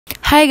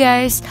Hi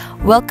guys,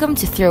 welcome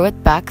to Throw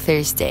It Back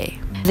Thursday.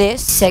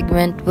 This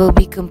segment will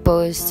be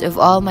composed of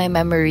all my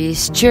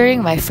memories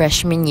during my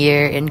freshman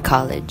year in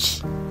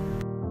college.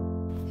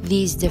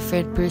 These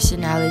different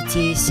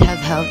personalities have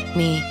helped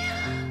me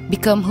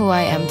become who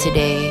I am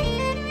today.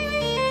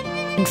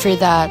 And for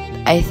that,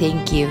 I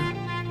thank you.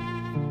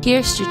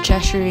 Here's to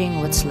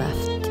treasuring what's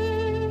left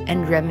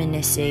and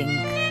reminiscing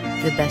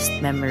the best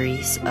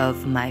memories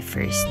of my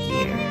first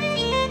year.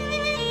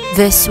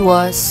 This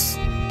was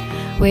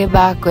way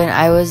back when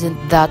I wasn't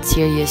that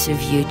serious of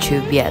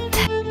YouTube yet.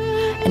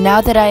 And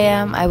now that I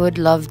am, I would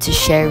love to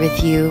share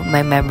with you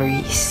my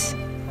memories.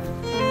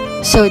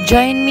 So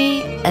join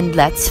me and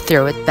let's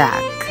throw it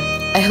back.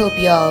 I hope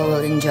y'all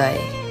will enjoy,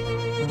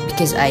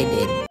 because I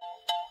did.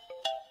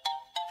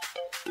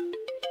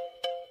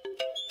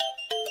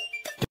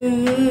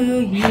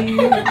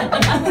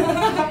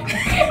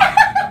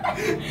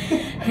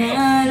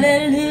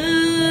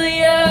 Hallelujah,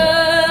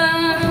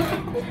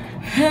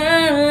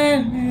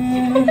 hallelujah.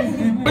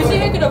 We're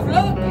singing to the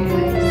vlog.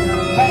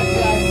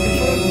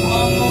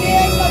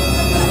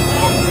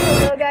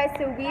 Hello guys,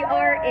 so we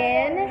are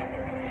in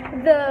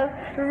the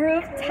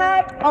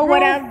rooftop or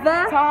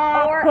whatever.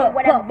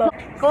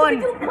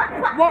 Con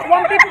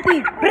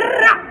 150.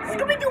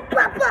 Scooby-Doo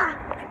Papa.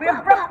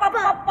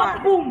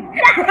 Boom.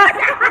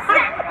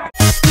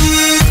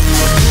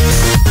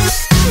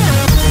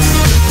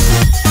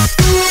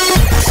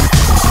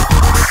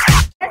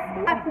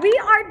 We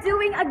are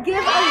doing a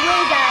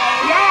giveaway,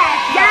 guys.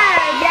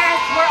 Yes.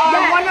 We're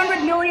on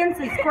 100 million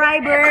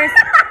subscribers.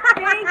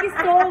 Thank you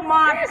so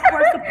much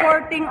for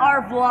supporting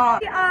our vlog.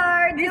 We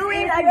are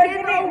doing a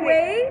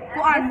giveaway.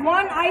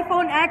 One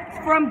iPhone X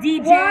from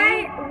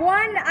DJ.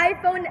 One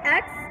iPhone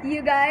X,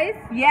 you guys.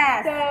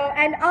 Yes. So,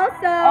 and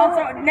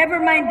also never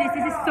mind this.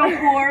 This is so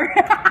poor.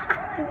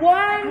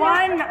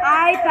 one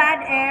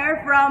iPad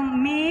Air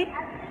from me.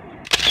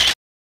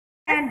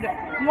 And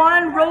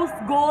one rose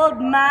gold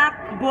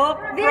MacBook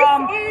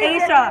from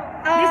Asia.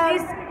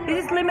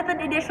 This is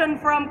limited edition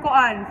from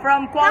Kuala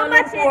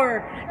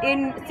Lumpur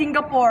in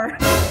Singapore.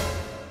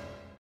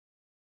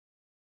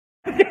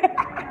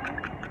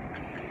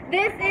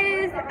 This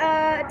is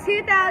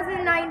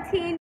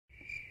 2019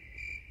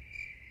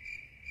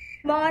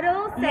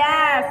 model.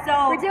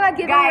 So we're doing a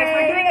giveaway. Guys,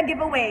 we're doing a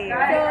giveaway.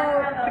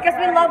 So because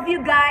we love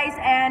you guys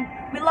and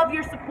we love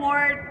your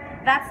support.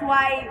 That's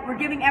why we're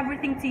giving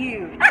everything to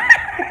you. We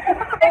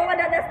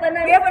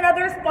have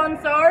another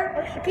sponsor.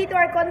 Key to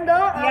our condo.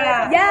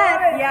 Yeah.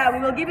 Yes. Yeah, we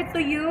will give it to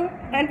you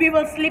and we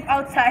will sleep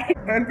outside.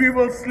 And we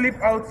will sleep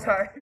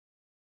outside.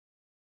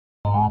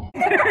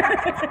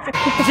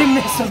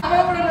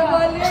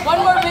 One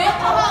more bit.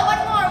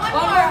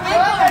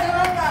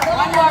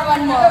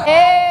 One more.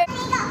 Hey.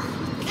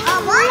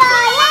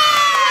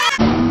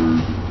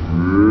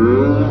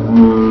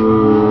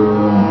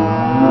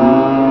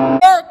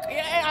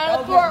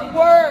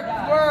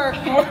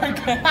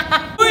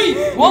 Uy!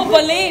 Wow,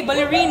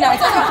 ballerina.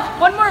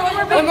 One more.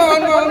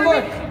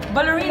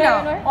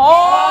 Ballerina.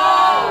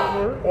 Oh!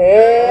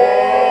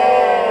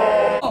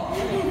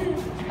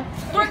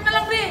 Twerk na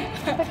lang, B.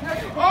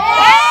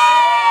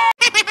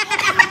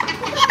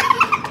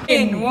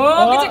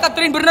 Wow, kasi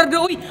Catherine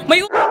Bernardo. Uy,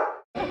 may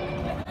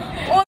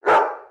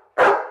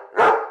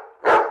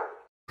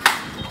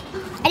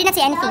I did not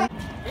say anything.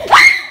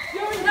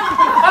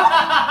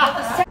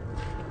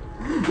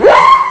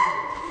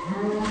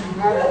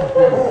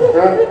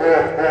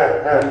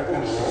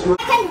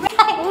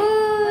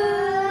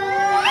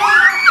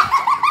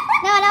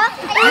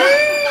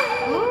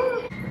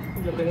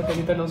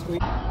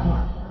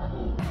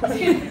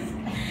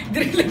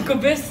 Diri lang ko,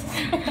 bes.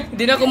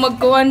 Di na ako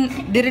magkuhan.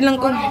 Diri lang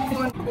ko. We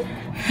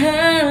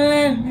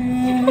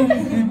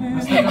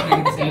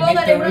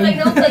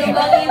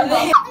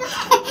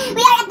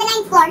are at the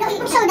 9th floor. No,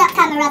 show the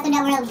camera to the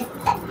world.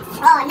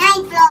 Oh,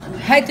 9th floor.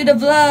 Hi to the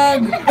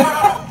vlog.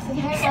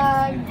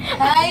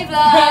 Hi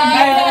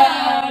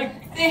vlog.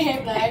 Say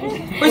hi vlog.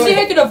 Say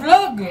hi to the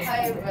vlog.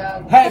 Hi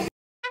vlog. Hi.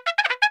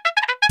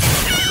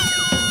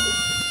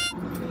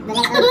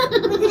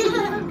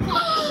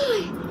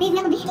 Please,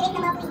 naku, bigay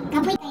na mga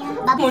kapoy kayo.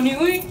 Mani,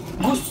 uy.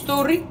 Ghost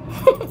story.